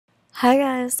Hi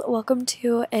guys, welcome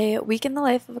to a week in the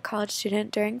life of a college student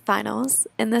during finals.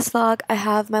 In this vlog, I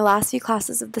have my last few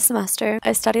classes of the semester.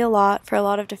 I study a lot for a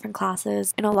lot of different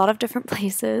classes in a lot of different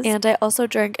places, and I also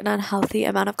drink an unhealthy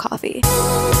amount of coffee.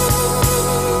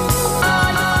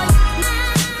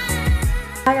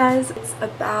 Hi guys, it's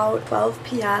about 12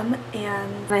 p.m.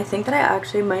 and I think that I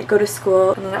actually might go to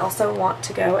school, and then I also want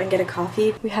to go and get a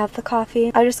coffee. We have the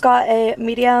coffee. I just got a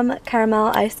medium caramel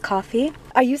iced coffee.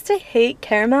 I used to hate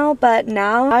caramel, but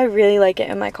now I really like it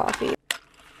in my coffee.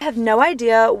 I have no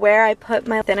idea where I put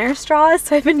my thinner straws,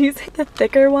 so I've been using the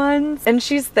thicker ones, and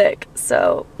she's thick,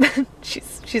 so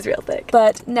she's real thick.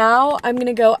 But now I'm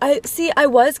gonna go, I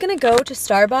was gonna go to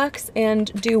Starbucks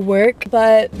and do work,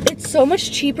 but it's so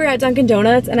much cheaper at Dunkin'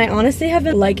 Donuts, and I honestly have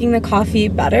been liking the coffee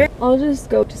better. I'll just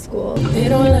go to school. They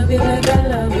don't love you like I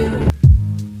love you.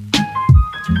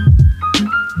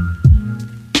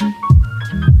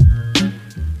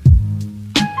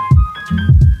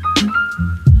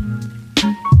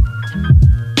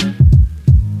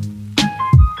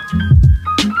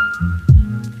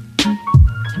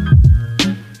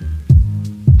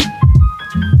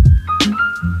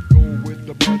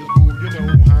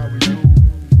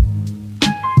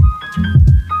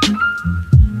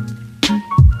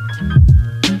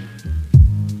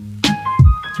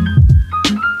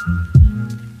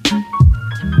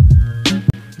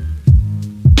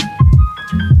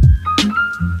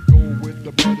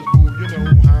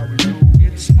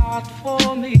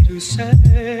 For me to say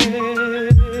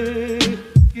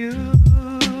you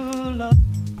love.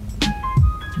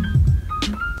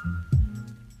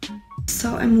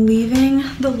 So I'm leaving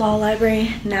the law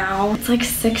library now. It's like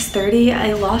 6:30.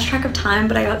 I lost track of time,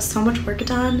 but I got so much work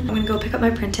done. I'm gonna go pick up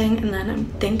my printing, and then I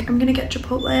think I'm gonna get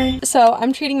Chipotle. So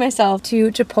I'm treating myself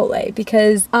to Chipotle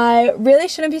because I really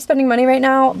shouldn't be spending money right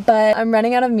now, but I'm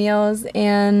running out of meals,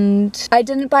 and I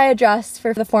didn't buy a dress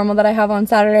for the formal that I have on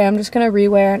Saturday. I'm just gonna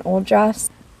rewear an old dress.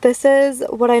 This is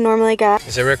what I normally get.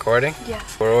 Is it recording? Yeah.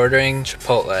 We're ordering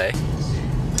Chipotle.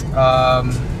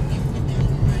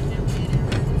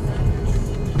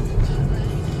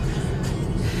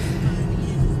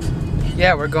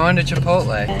 Yeah, we're going to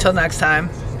Chipotle. Till next time.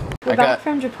 We're back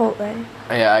from Chipotle.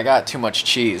 Yeah, I got too much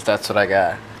cheese. That's what I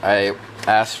got. I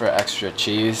asked for extra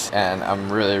cheese, and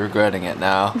I'm really regretting it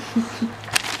now.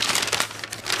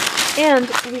 And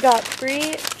we got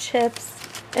free chips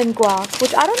and guac,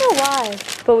 which I don't know why,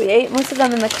 but we ate most of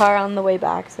them in the car on the way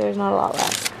back, so there's not a lot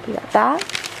left. We got that,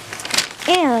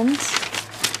 and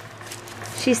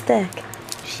she's thick.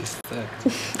 She's thick.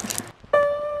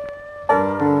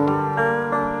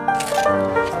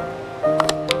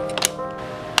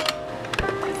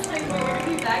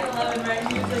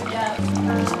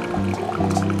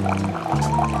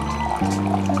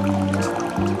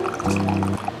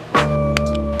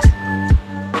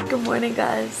 Good morning,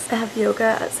 guys. I have yoga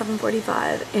at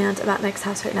 7:45, and I'm at Nick's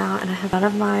house right now, and I have none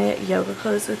of my yoga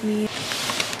clothes with me.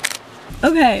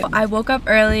 Okay, I woke up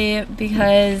early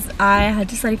because I had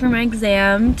to study for my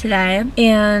exam today,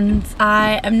 and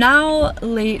I am now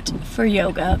late for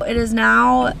yoga. It is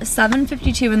now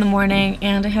 7:52 in the morning,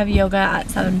 and I have yoga at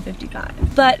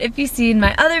 7:55. But if you've seen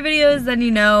my other videos, then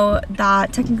you know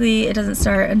that technically it doesn't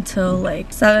start until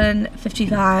like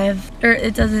 7:55, or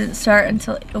it doesn't start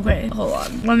until, okay, hold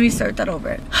on, let me start that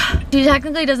over. It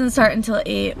technically doesn't start until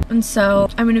 8, and so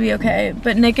I'm gonna be okay.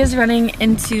 But Nick is running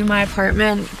into my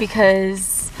apartment because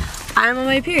I'm on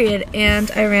my period and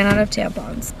I ran out of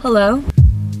tampons. Hello?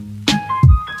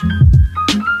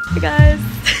 Hey guys,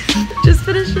 just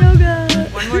finished yoga.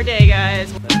 One more day,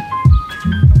 guys.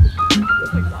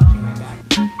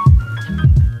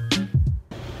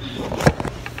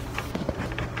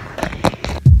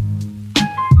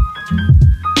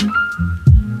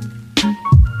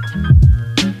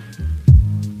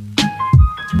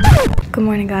 Good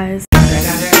morning, guys.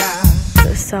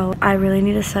 So I really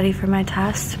need to study for my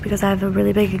test because I have a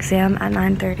really big exam at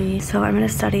 9:30. So I'm gonna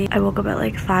study. I woke up at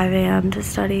like 5 a.m. to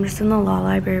study. I'm just in the law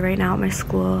library right now at my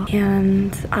school,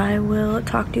 and I will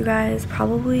talk to you guys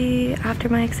probably after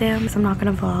my exam because I'm not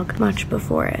gonna vlog much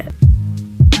before it.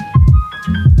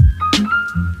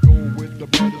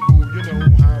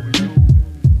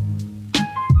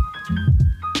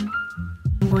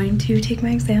 I'm going to take my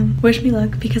exam. Wish me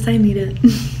luck because I need it.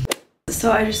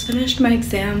 So I just finished my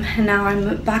exam, and now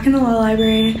I'm back in the law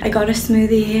library. I got a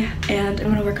smoothie, and I'm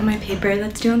gonna work on my paper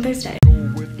that's due on Thursday.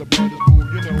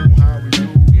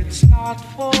 It's not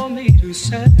for me to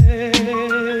say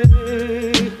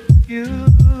you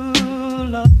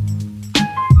love.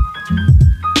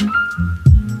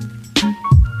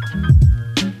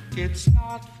 It's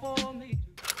not for me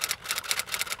to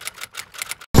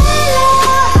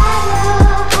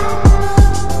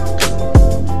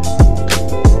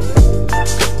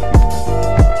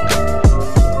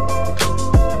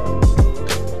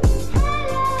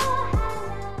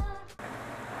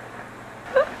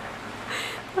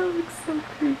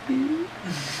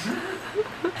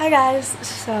Hi guys,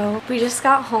 so we just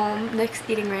got home. Nick's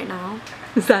eating right now.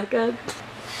 Is that good?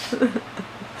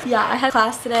 Yeah, I had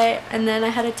class today and then I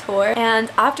had a tour,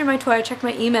 and after my tour I checked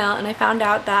my email and I found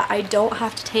out that I don't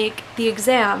have to take the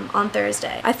exam on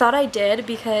Thursday. I thought I did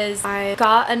because I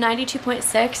got a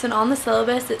 92.6 and on the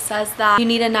syllabus it says that you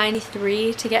need a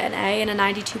 93 to get an A and a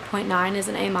 92.9 is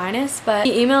an A-, but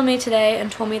he emailed me today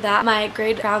and told me that my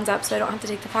grade rounds up so I don't have to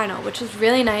take the final, which is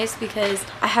really nice because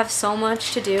I have so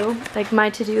much to do. Like, my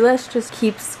to-do list just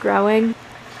keeps growing.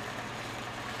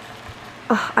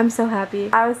 Oh, I'm so happy.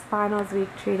 How was finals week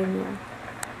treating you?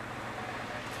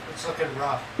 It's looking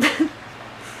rough.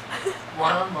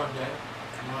 1 on Monday,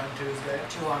 1 on Tuesday,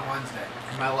 2 on Wednesday.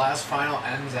 My last final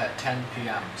ends at 10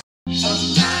 p.m.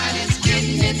 Somebody's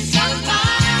getting it,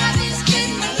 somebody's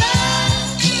getting my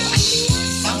love.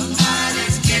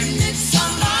 Somebody's getting it,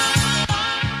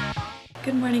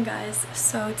 Good morning guys.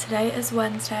 So today is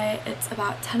Wednesday. It's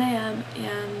about 10 a.m.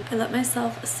 and I let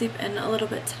myself sleep in a little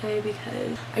bit today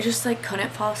because I just couldn't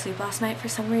fall asleep last night for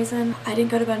some reason. I didn't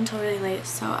go to bed until really late,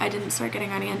 so I didn't start getting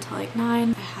ready until like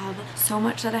 9. I have so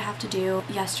much that I have to do.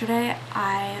 Yesterday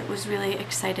I was really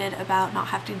excited about not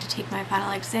having to take my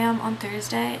final exam on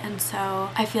Thursday, and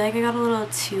so I feel like I got a little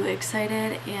too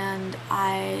excited and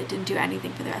I didn't do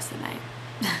anything for the rest of the night.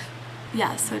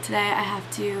 Yeah, so today I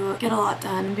have to get a lot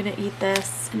done. I'm gonna eat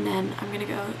this and then I'm gonna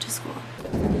go to school.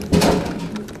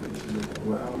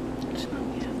 Wow.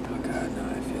 Oh god, no,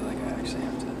 I feel like I actually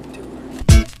have to do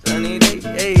work. Sunny day,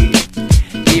 hey.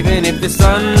 Even if the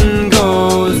sun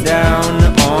goes down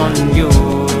on you,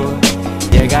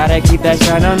 you gotta keep that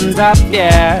shine on top,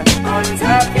 yeah. On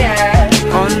top, yeah.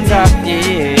 On top,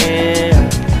 yeah.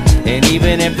 And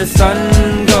even if the sun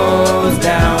goes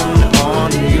down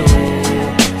on you,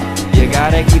 you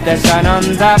gotta keep that shine on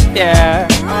top, yeah.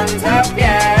 On top,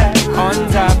 yeah.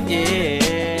 On top, yeah.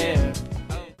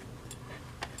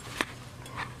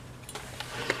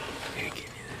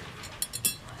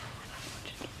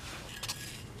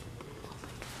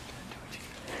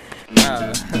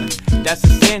 That's a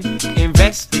sin.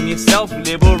 Invest in yourself,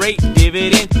 liberate,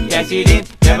 dividend, cash it in,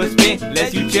 never spend,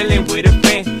 unless you chillin' with a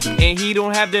friend. And he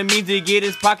don't have the means to get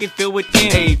his pocket filled with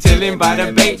tin. Hey, chillin' by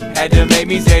the bait, had to make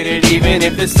me say that even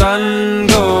if the sun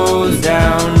goes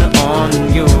down on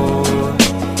you,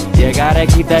 you gotta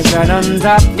keep that shine on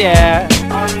top, yeah.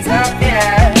 On top,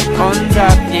 yeah. On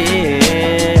top,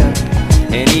 yeah.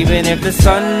 And even if the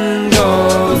sun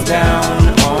goes down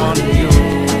on you,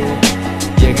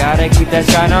 you gotta keep that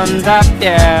shine on top,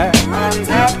 yeah. On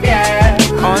top, yeah.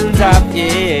 On top,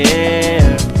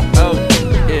 yeah. Oh,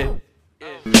 yeah.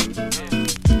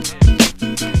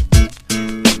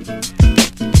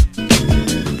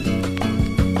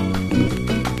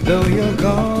 Though you're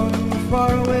gone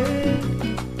far away.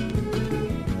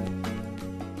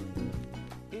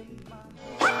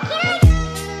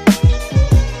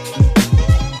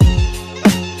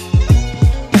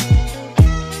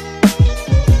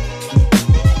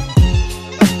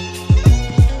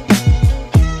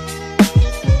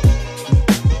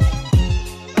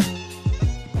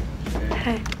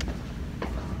 Hey,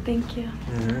 thank you.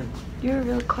 You were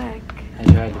real quick. I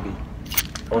tried to be.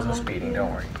 I wasn't speeding,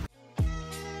 don't worry.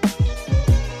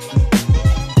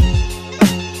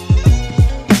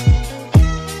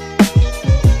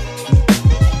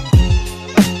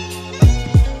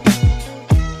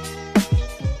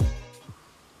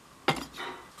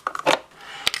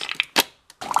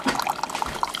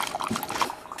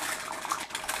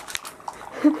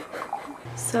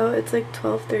 So it's like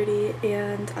 12:30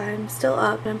 and I'm still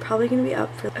up. I'm probably gonna be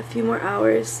up for a few more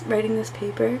hours writing this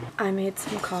paper. I made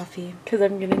some coffee because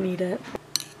I'm gonna need it.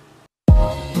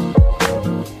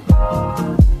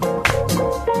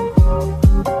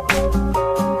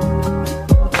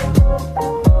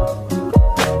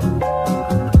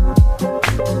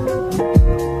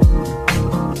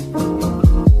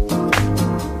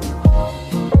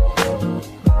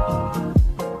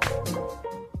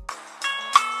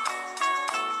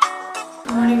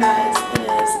 Good morning guys, it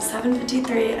is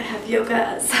 7:53. I have yoga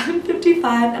at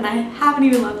 7:55 and I haven't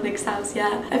even left Nick's house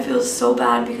yet. I feel so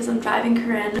bad because I'm driving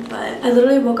Corinne, but I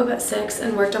literally woke up at 6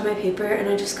 and worked on my paper and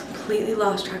I just completely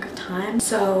lost track of time.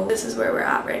 So this is where we're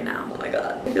at right now. Oh my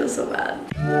god, I feel so bad.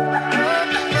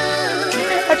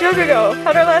 How'd yoga go?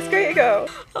 How'd our last grade go?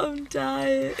 I'm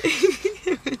dying.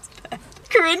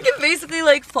 Corinne can basically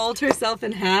fold herself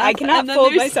in half. I cannot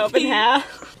fold myself in half.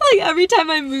 Every time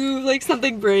I move,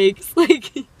 something breaks.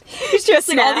 It's just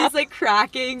all these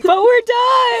cracking. But we're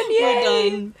done! Yay!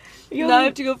 We're done. Now I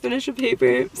have to go finish a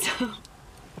paper. So.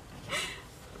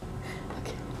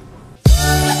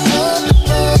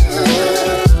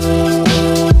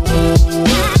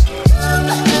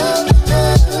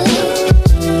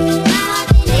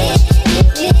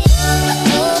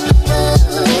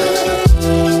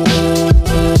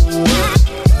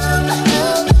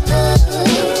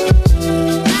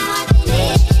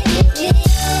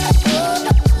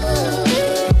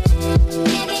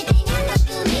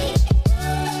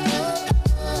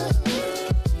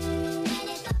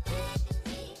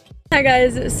 Hi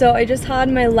guys, so I just had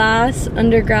my last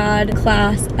undergrad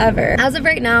class ever. As of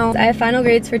right now, I have final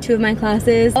grades for 2 of my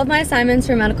classes. All of my assignments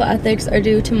for medical ethics are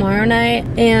due tomorrow night,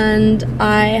 and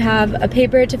I have a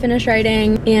paper to finish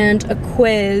writing and a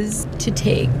quiz to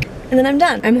take. And then I'm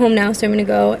done. I'm home now, so I'm gonna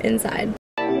go inside.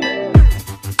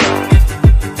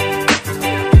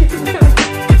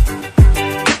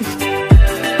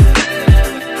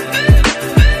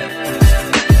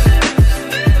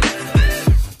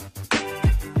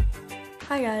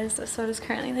 Hi guys, so it is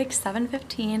currently like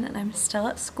 7:15 and I'm still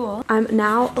at school. I'm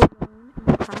now alone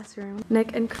in the classroom.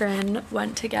 Nick and Corinne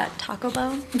went to get Taco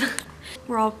Bell.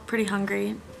 We're all pretty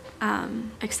hungry,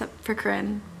 except for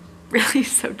Corinne. Really,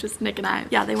 so just Nick and I.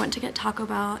 Yeah, they went to get Taco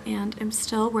Bell and I'm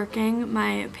still working.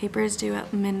 My paper is due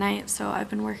at midnight, so I've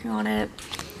been working on it.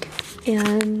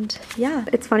 And yeah,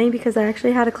 it's funny because I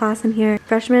actually had a class in here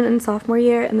freshman and sophomore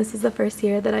year, and this is the first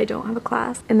year that I don't have a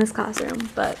class in this classroom.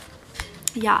 But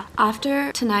yeah,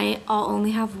 after tonight I'll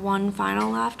only have 1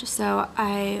 final left, so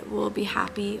I will be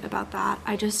happy about that.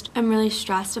 I just am really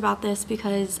stressed about this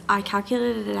because I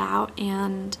calculated it out,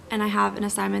 and I have an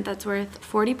assignment that's worth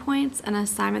 40 points and an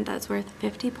assignment that's worth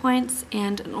 50 points,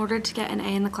 and in order to get an A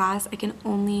in the class I can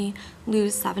only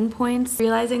lose 7 points.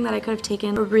 Realizing that I could have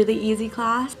taken a really easy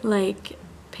class like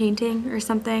painting or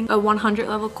something, a 100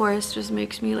 level course, just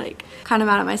makes me like kind of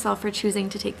mad at myself for choosing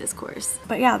to take this course.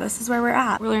 But yeah, this is where we're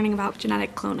at. We're learning about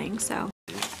genetic cloning, so.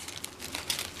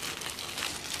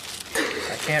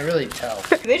 I can't really tell.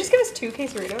 Did they just give us 2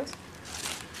 quesadillas?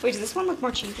 Wait, does this one look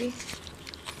more cheapy?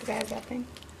 The guy has that thing.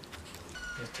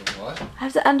 What? I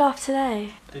have to end off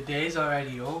today. The day's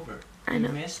already over. I know.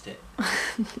 You missed it.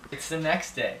 It's the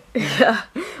next day. Yeah,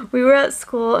 we were at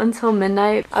school until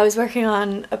midnight. I was working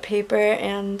on a paper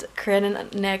and Corinne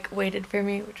and Nick waited for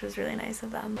me, which was really nice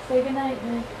of them. Say goodnight,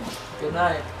 Nick. Good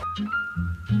night.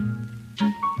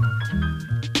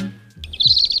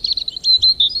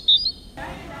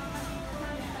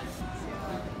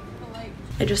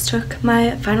 I just took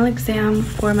my final exam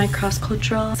for my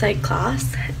cross-cultural psych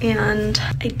class, and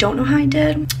I don't know how I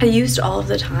did. I used all of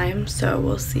the time, so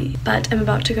we'll see. But I'm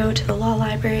about to go to the law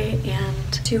library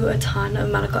and do a ton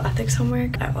of medical ethics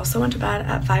homework. I also went to bed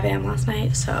at 5 a.m. last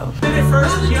night, so.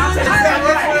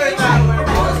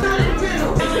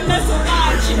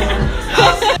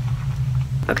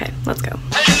 Okay, let's go.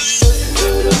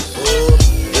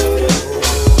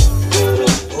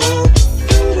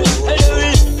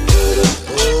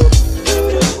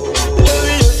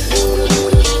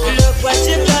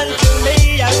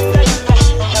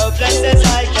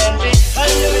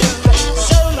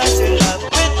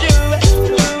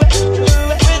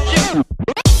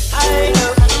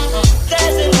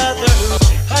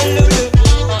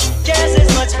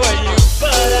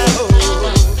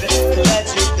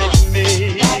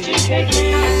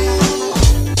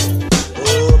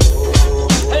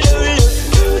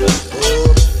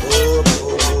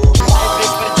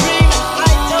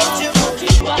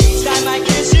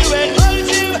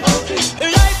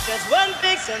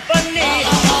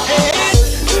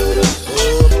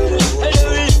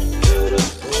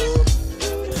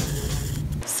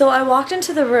 So I walked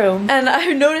into the room and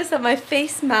I noticed that my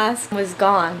face mask was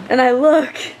gone. And I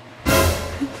look.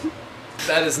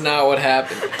 That is not what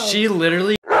happened. She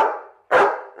literally.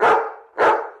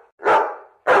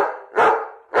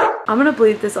 I'm gonna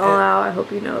bleep this all out. I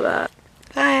hope you know that.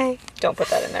 Hi. Don't put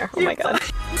that in there. Oh my god.